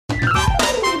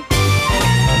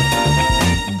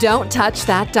Don't touch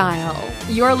that dial.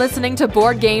 You're listening to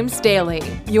Board Games Daily,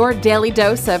 your daily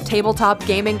dose of tabletop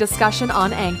gaming discussion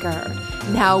on Anchor.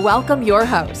 Now welcome your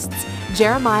hosts,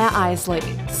 Jeremiah Isley,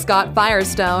 Scott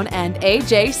Firestone, and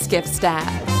AJ Skifstad.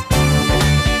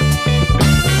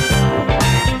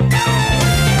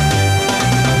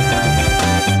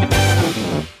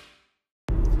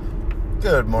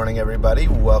 Good morning, everybody.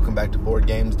 Welcome back to Board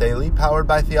Games Daily, powered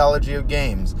by Theology of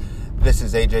Games. This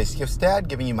is AJ Skifstad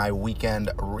giving you my weekend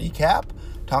recap,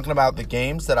 talking about the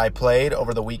games that I played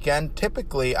over the weekend.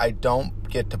 Typically, I don't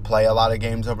get to play a lot of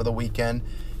games over the weekend.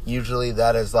 Usually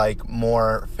that is like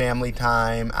more family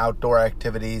time, outdoor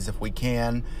activities if we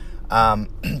can.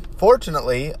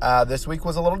 Fortunately, this week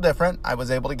was a little different. I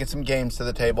was able to get some games to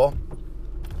the table.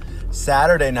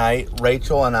 Saturday night,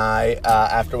 Rachel and I,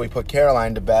 after we put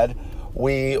Caroline to bed,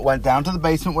 we went down to the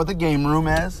basement where the game room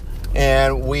is,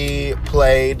 and we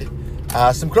played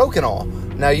some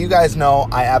Crokinole. Now, you guys know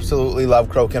I absolutely love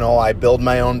Crokinole. I build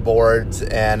my own boards,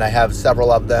 and I have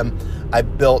several of them. I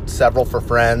built several for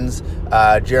friends.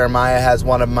 Jeremiah has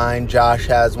one of mine, Josh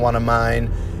has one of mine,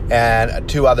 and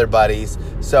two other buddies.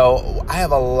 So I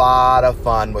have a lot of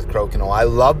fun with Crokinole. I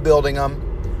love building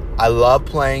them. I love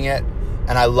playing it,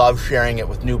 and I love sharing it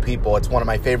with new people. It's one of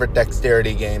my favorite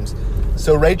dexterity games.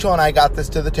 So Rachel and I got this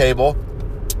to the table,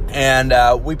 and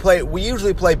we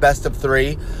usually play best of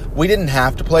three. We didn't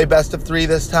have to play best of three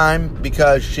this time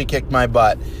because she kicked my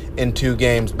butt in two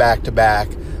games back to back.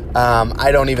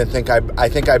 I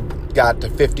think I got to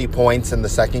 50 points in the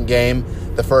second game.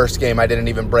 The first game I didn't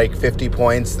even break 50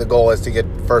 points. The goal is to get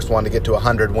first one to get to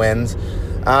 100 wins.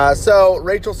 So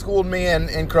Rachel schooled me in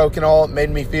Crokinole. It made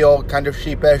me feel kind of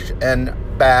sheepish and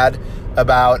bad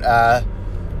about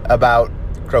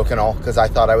Crokinole because I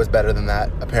thought I was better than that.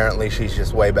 Apparently she's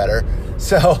just way better.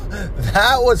 So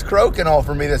that was Crokinole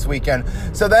for me this weekend.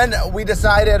 So then we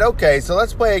decided, okay, so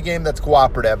let's play a game that's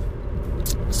cooperative.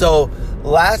 So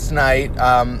last night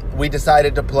we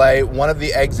decided to play one of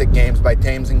the exit games by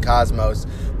Thames and Cosmos.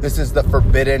 This is the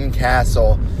Forbidden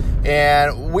Castle.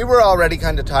 And we were already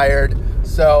kind of tired,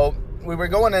 so we were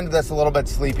going into this a little bit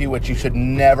sleepy, which you should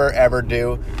never, ever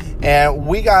do. And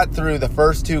we got through the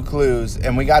first two clues,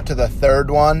 and we got to the third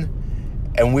one,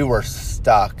 and we were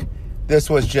stuck. This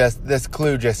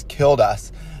clue just killed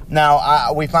us.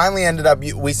 Now, we finally ended up,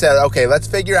 we said, okay, let's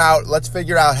figure out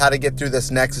how to get through this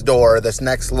next door, this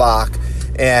next lock,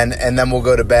 and then we'll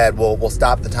go to bed. We'll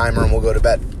stop the timer and we'll go to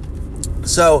bed.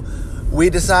 So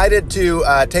we decided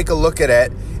to take a look at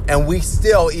it. And we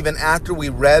still, even after we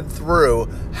read through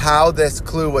how this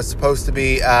clue was supposed to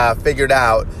be figured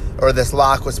out, or this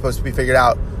lock was supposed to be figured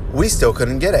out, we still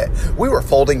couldn't get it. We were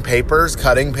folding papers,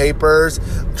 cutting papers,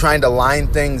 trying to line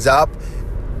things up,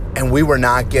 and we were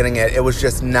not getting it. It was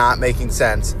just not making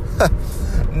sense.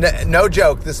 No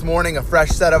joke. This morning, a fresh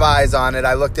set of eyes on it.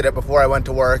 I looked at it before I went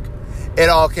to work. It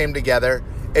all came together.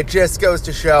 It just goes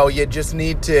to show you just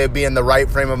need to be in the right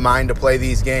frame of mind to play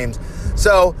these games.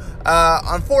 So,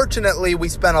 unfortunately, we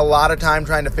spent a lot of time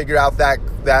trying to figure out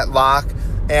that lock.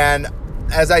 And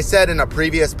as I said in a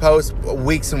previous post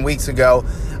weeks and weeks ago,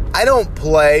 I don't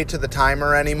play to the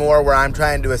timer anymore where I'm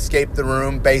trying to escape the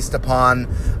room based upon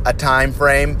a time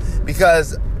frame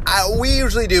because we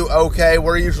usually do okay.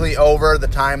 We're usually over the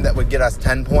time that would get us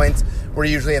 10 points. We're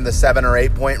usually in the 7 or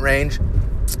 8 point range.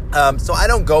 So I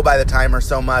don't go by the timer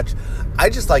so much. I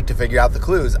just like to figure out the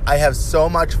clues. I have so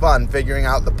much fun figuring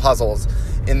out the puzzles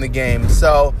in the game.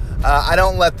 So I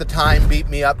don't let the time beat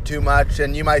me up too much.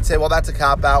 And you might say, well, that's a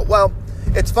cop-out. Well,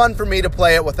 it's fun for me to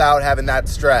play it without having that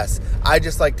stress. I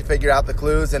just like to figure out the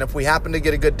clues. And if we happen to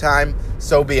get a good time,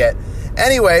 so be it.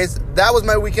 Anyways, that was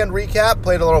my weekend recap.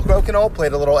 Played a little Crokinole,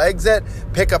 played a little Exit.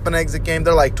 Pick up an Exit game.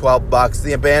 They're like $12.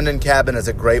 The Abandoned Cabin is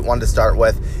a great one to start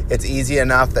with. It's easy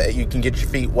enough that you can get your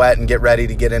feet wet and get ready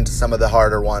to get into some of the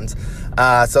harder ones.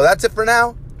 So that's it for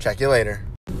now. Check you later.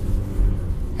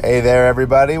 Hey there,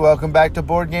 everybody. Welcome back to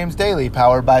Board Games Daily,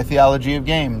 powered by Theology of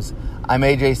Games. I'm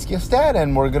AJ Skifstad,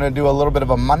 and we're going to do a little bit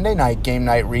of a Monday night game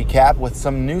night recap with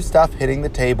some new stuff hitting the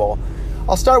table.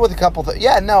 I'll start with a couple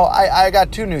I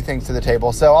got two new things to the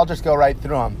table, so I'll just go right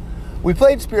through them. We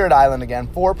played Spirit Island again,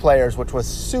 4 players, which was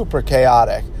super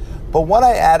chaotic. But what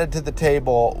I added to the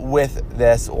table with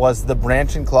this was the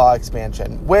Branch and Claw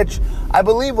expansion, which I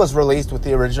believe was released with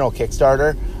the original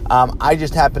Kickstarter. I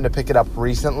just happened to pick it up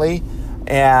recently,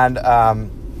 and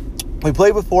we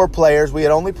played with 4 players. We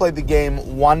had only played the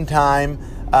game one time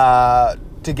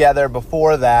together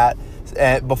before that,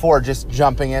 before just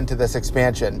jumping into this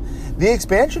expansion. The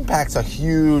expansion packs a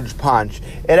huge punch.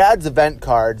 It adds event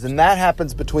cards, and that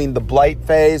happens between the blight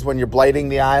phase when you're blighting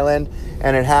the island,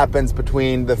 and it happens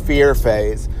between the fear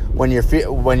phase when you're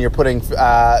putting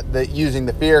using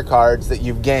the fear cards that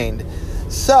you've gained.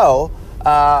 So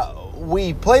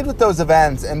we played with those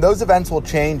events, and those events will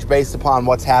change based upon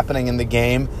what's happening in the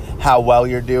game, how well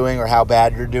you're doing or how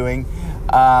bad you're doing.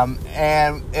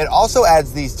 And it also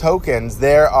adds these tokens.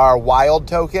 There are wild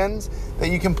tokens that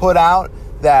you can put out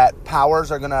that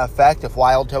powers are going to affect. If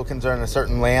wild tokens are in a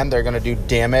certain land, they're going to do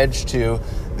damage to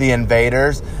the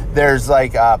invaders. There's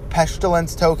like a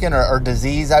pestilence token or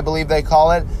disease, I believe they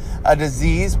call it. A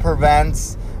disease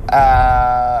prevents,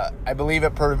 I believe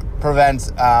it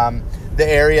prevents the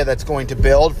area that's going to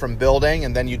build from building,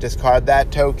 and then you discard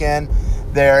that token.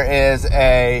 There is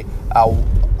a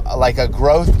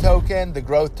growth token. The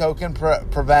growth token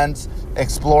prevents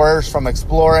explorers from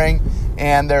exploring.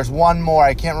 And there's one more,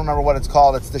 I can't remember what it's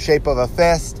called. It's the shape of a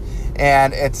fist,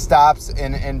 and it stops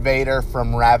an invader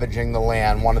from ravaging the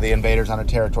land, one of the invaders on a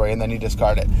territory, and then you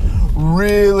discard it.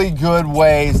 Really good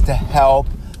ways to help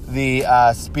the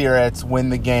spirits win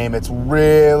the game. It's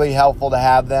really helpful to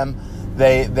have them.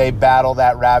 They battle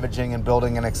that ravaging and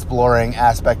building and exploring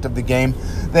aspect of the game.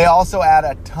 They also add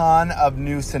a ton of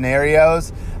new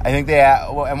scenarios. I think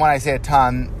and when I say a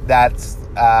ton, that's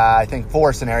I think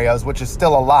 4 scenarios, which is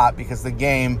still a lot because the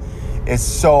game is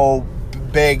so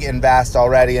big and vast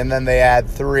already. And then they add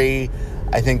 3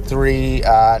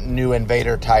 new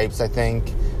invader types. I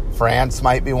think France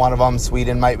might be one of them.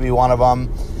 Sweden might be one of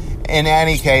them. In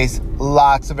any case,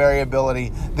 lots of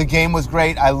variability. The game was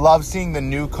great. I love seeing the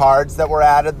new cards that were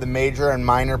added, the major and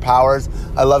minor powers.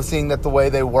 I love seeing that the way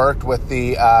they worked with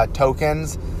the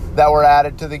tokens that were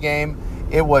added to the game.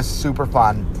 It was super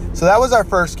fun. So that was our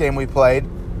first game we played.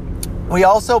 We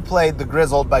also played The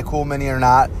Grizzled by Cool Mini or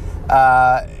Not.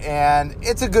 And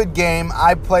it's a good game.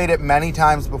 I played it many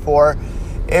times before.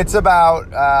 It's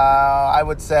about, I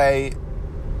would say,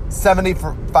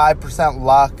 75%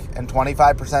 luck and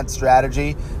 25%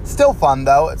 strategy. Still fun,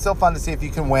 though. It's still fun to see if you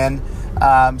can win.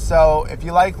 So if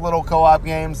you like little co-op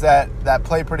games that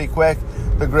play pretty quick,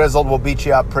 The Grizzled will beat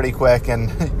you up pretty quick,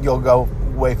 and you'll go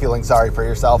away feeling sorry for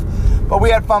yourself. But we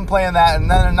had fun playing that. And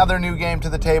then another new game to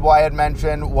the table I had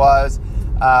mentioned was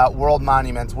World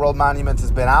Monuments. World Monuments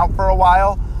has been out for a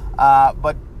while,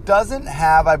 but doesn't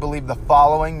have, I believe, the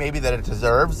following maybe that it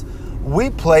deserves.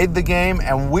 We played the game,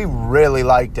 and we really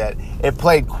liked it. It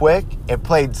played quick, it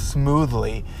played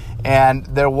smoothly, and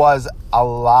there was a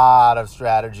lot of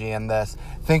strategy in this.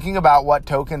 Thinking about what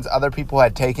tokens other people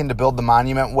had taken to build the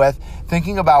monument with,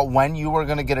 thinking about when you were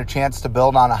going to get a chance to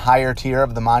build on a higher tier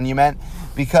of the monument,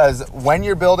 because when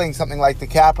you're building something like the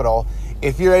Capitol,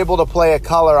 if you're able to play a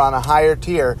color on a higher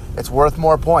tier, it's worth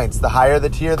more points. The higher the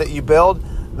tier that you build,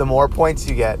 the more points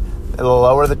you get. The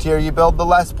lower the tier you build, the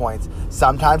less points.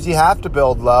 Sometimes you have to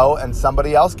build low, and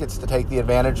somebody else gets to take the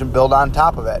advantage and build on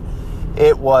top of it.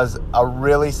 It was a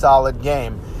really solid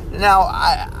game. Now,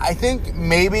 I think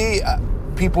maybe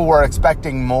people were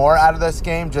expecting more out of this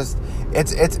game. Just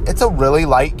it's a really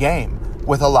light game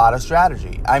with a lot of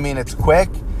strategy. I mean, it's quick.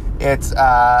 It's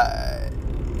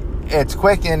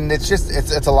quick, and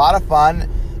it's a lot of fun,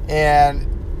 and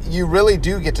you really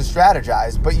do get to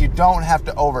strategize, but you don't have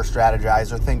to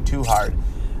over-strategize or think too hard.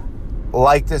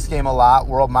 Like this game a lot,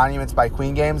 World Monuments by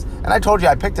Queen Games. And I told you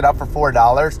I picked it up for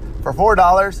 $4. For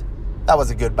 $4, that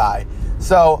was a good buy.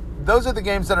 So those are the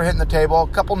games that are hitting the table. A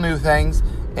couple new things.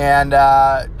 And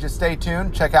just stay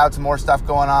tuned. Check out some more stuff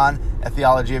going on at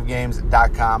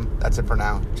theologyofgames.com. That's it for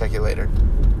now. Check you later.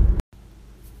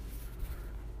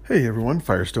 Hey everyone,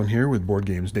 Firestone here with Board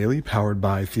Games Daily, powered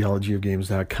by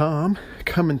theologyofgames.com,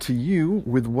 coming to you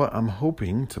with what I'm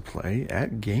hoping to play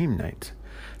at game night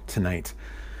tonight.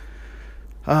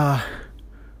 A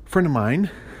friend of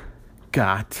mine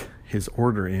got his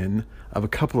order in of a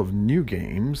couple of new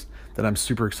games that I'm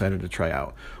super excited to try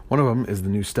out. One of them is the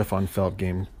new Stefan Feld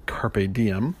game, Carpe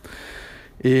Diem.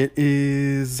 It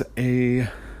is a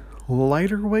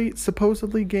lighter weight,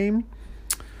 supposedly, game,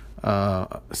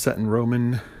 set in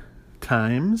Roman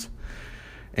times.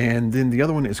 And then the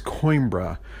other one is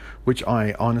Coimbra, which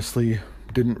I honestly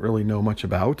didn't really know much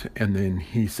about. And then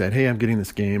he said, hey, I'm getting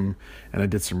this game, and I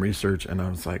did some research, and I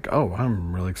was like, oh,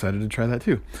 I'm really excited to try that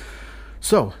too.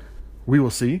 So we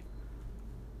will see.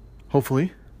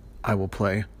 Hopefully I will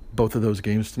play both of those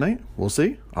games tonight. We'll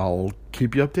see. I'll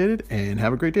keep you updated, and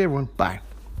have a great day, everyone. Bye.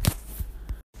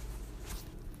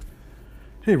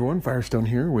 Hey everyone, Firestone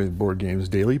here with Board Games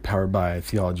Daily, powered by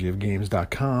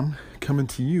theologyofgames.com, coming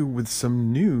to you with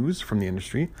some news from the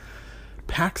industry.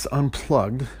 PAX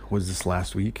Unplugged was this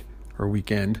last week, or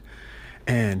weekend.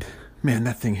 And man,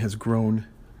 that thing has grown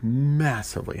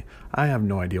massively. I have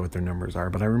no idea what their numbers are,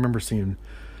 but I remember seeing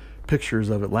pictures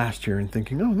of it last year and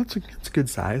thinking, oh, that's a good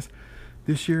size.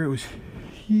 This year it was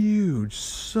huge.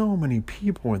 So many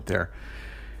people went there.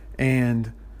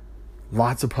 And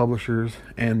lots of publishers,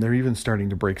 and they're even starting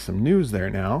to break some news there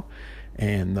now.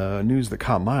 And the news that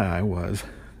caught my eye was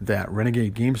that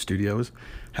Renegade Game Studios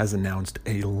has announced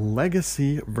a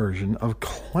legacy version of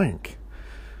Clank.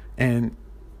 And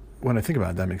when I think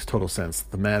about it, that makes total sense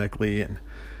thematically, and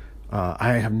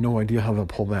I have no idea how they'll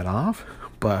pull that off,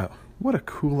 but what a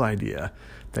cool idea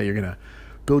that you're going to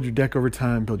build your deck over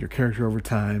time, build your character over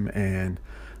time, and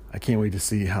I can't wait to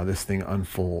see how this thing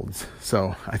unfolds.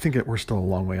 So I think we're still a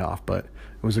long way off, but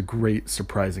it was a great,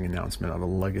 surprising announcement of a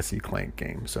legacy Clank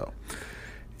game. So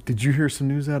did you hear some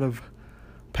news out of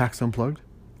PAX Unplugged?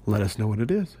 Let us know what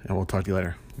it is, and we'll talk to you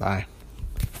later. Bye.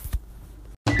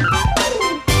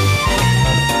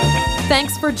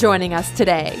 Thanks for joining us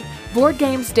today. Board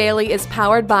Games Daily is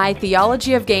powered by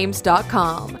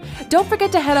theologyofgames.com. Don't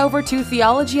forget to head over to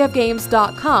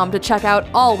theologyofgames.com to check out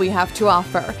all we have to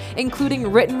offer,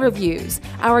 including written reviews,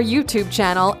 our YouTube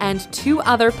channel, and 2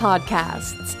 other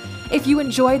podcasts. If you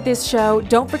enjoyed this show,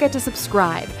 don't forget to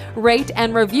subscribe, rate,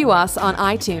 and review us on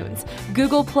iTunes,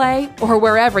 Google Play, or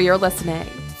wherever you're listening.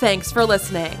 Thanks for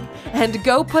listening, and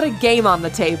go put a game on the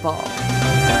table.